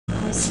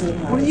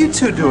What are you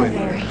two doing?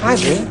 Hi,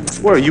 man.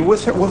 Where are you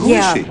with her? Well, who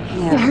is she?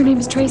 Yeah, her name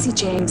is Tracy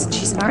James, and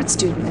she's an art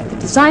student at the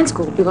design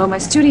school below my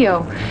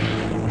studio.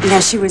 Yeah,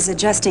 she was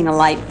adjusting a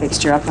light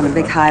fixture up on a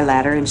big high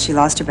ladder, and she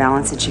lost her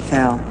balance and she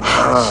fell.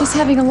 She's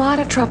having a lot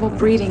of trouble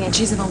breathing, and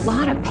she's in a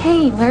lot of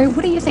pain. Larry,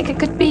 what do you think it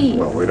could be?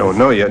 Well, we don't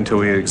know yet until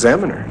we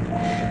examine her.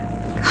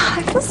 God,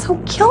 I feel so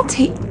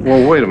guilty.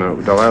 Well, wait a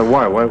minute, Delilah.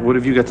 Why? What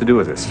have you got to do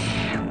with this?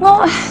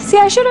 Well, see,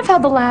 I should have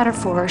held the ladder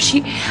for her.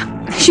 She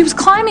was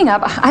climbing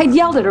up. I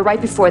yelled at her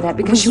right before that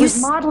because she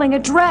was modeling a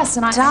dress,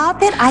 and I...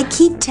 Stop it. I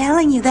keep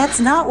telling you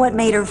that's not what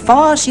made her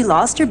fall. She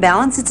lost her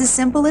balance. It's as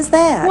simple as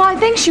that. Well, I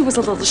think she was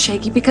a little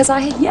shaky because I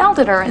had yelled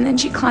at her, and then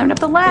she climbed up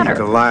the ladder. Hey,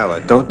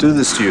 Delilah, don't do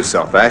this to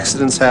yourself.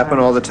 Accidents happen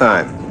all the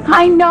time.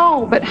 I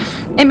know, but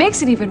it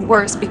makes it even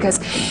worse because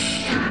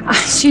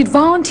she'd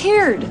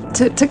volunteered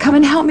to come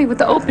and help me with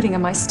the opening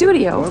of my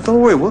studio. Well,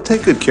 don't worry. We'll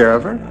take good care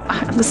of her.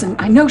 Listen,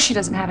 I know she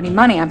doesn't have any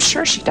money. I'm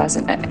sure she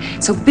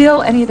doesn't. So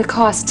bill any of the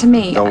costs to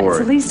me. Don't worry.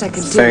 It's the least I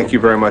could do. Thank you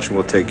very much, and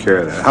we'll take care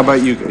of that. How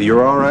about you?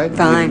 You're all right?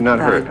 Fine. You're not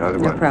fine.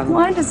 hurt? No problem.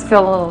 Well, I just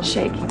feel a little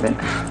shaky, but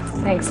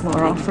thanks,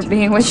 Laurel, for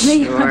being with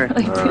me. Sure. I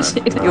really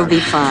appreciate it. You'll be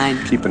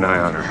fine. Keep an eye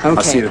on her. Okay.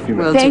 I'll see you in a few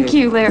minutes. Thank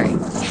you, Larry.